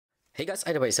Hey guys,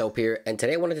 iPod here, and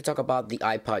today I wanted to talk about the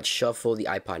iPod Shuffle, the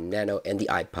iPod Nano, and the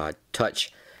iPod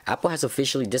Touch. Apple has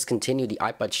officially discontinued the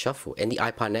iPod Shuffle and the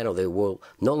iPod Nano. They will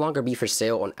no longer be for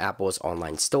sale on Apple's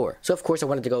online store. So of course I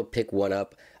wanted to go pick one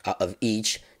up of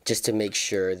each just to make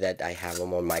sure that I have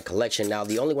them on my collection. Now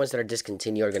the only ones that are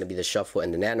discontinued are going to be the Shuffle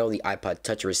and the Nano. The iPod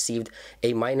Touch received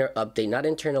a minor update, not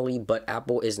internally, but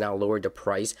Apple is now lowered the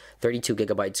price. 32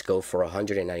 gigabytes go for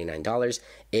 $199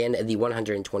 and the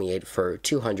 128 for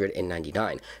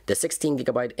 $299. The 16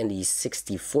 gigabyte and the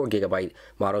 64 gigabyte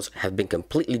models have been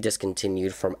completely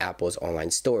discontinued from Apple's online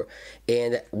store.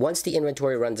 And once the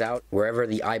inventory runs out, wherever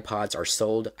the iPods are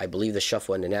sold, I believe the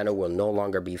Shuffle and the Nano will no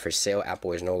longer be for sale.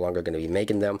 Apple is no longer going to be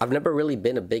making them. I've never really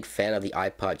been a big fan of the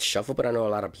iPod Shuffle, but I know a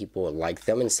lot of people like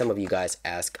them, and some of you guys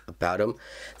ask about them.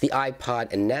 The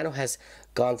iPod and Nano has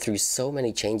gone through so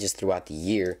many changes throughout the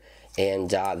year, and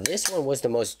this one was the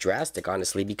most drastic,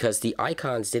 honestly, because the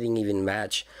icons didn't even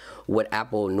match what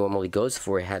Apple normally goes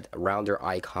for. It had rounder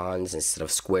icons instead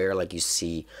of square like you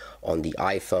see on the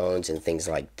iPhones and things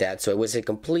like that. So it was a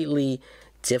completely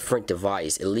different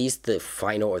device. At least the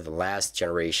final or the last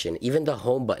generation, even the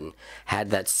home button had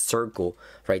that circle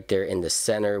right there in the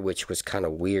center, which was kind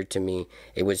of weird to me.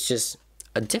 It was just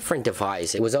a different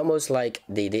device. It was almost like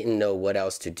they didn't know what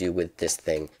else to do with this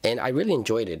thing, and I really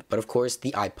enjoyed it. But of course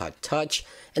the iPod Touch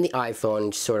and the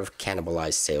iPhone sort of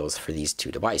cannibalized sales for these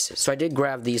two devices. So I did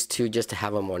grab these two just to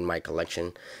have them on my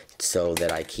collection so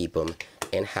that I keep them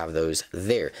and have those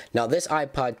there. Now this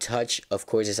iPod Touch, of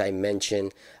course, as I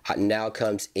mentioned, now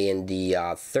comes in the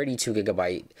 32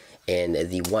 gigabyte and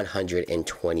the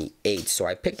 128. So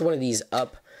I picked one of these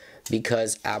up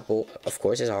because Apple, of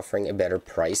course, is offering a better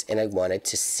price, and I wanted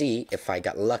to see if I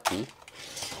got lucky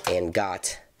and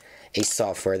got a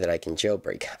software that I can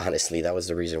jailbreak. Honestly, that was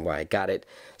the reason why I got it.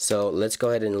 So let's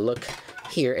go ahead and look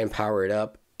here and power it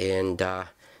up and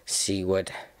see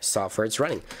what software it's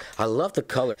running. I love the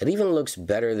color. It even looks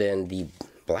better than the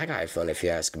black iPhone, if you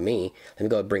ask me. Let me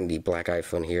go bring the black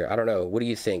iPhone here. I don't know. What do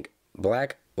you think?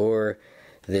 Black or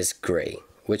this gray?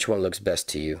 Which one looks best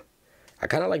to you? I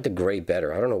kind of like the gray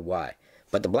better. I don't know why.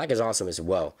 But the black is awesome as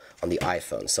well on the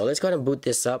iPhone. So let's go ahead and boot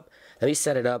this up. Let me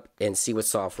set it up and see what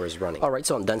software is running. Alright,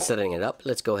 so I'm done setting it up.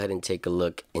 Let's go ahead and take a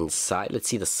look inside. Let's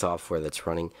see the software that's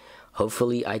running.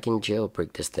 Hopefully I can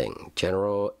jailbreak this thing.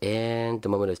 General and the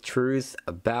moment of truth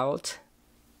about...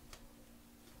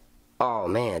 Oh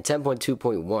man,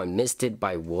 10.2.1. Missed it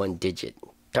by 1 digit.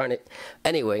 Darn it.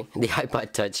 Anyway, the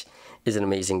iPod Touch is an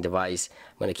amazing device.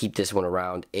 I'm going to keep this one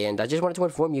around, and I just wanted to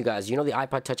inform you guys, the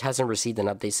iPod Touch hasn't received an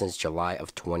update since July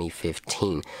of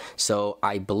 2015, so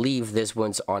I believe this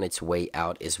one's on its way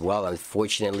out as well.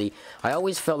 Unfortunately, I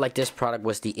always felt like this product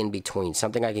was the in-between,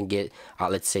 something I can get,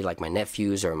 let's say like my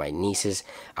nephews or my nieces,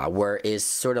 where it's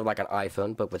sort of like an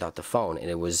iPhone but without the phone,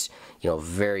 and it was,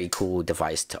 very cool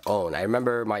device to own. I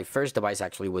remember my first device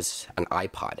actually was an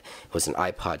iPod. It was an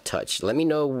iPod Touch. Let me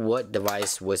know what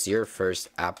device was your first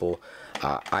Apple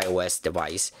iOS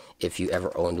device, if you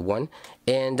ever owned one.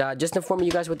 And just informing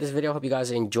you guys with this video. I hope you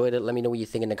guys enjoyed it. Let me know what you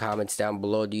think in the comments down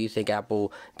below. Do you think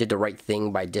Apple did the right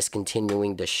thing by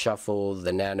discontinuing the Shuffle,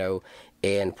 the Nano,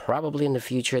 and probably in the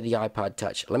future the iPod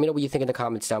Touch? Let me know what you think in the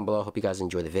comments down below. Hope you guys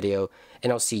enjoy the video,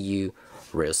 and I'll see you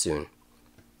real soon.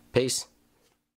 Peace.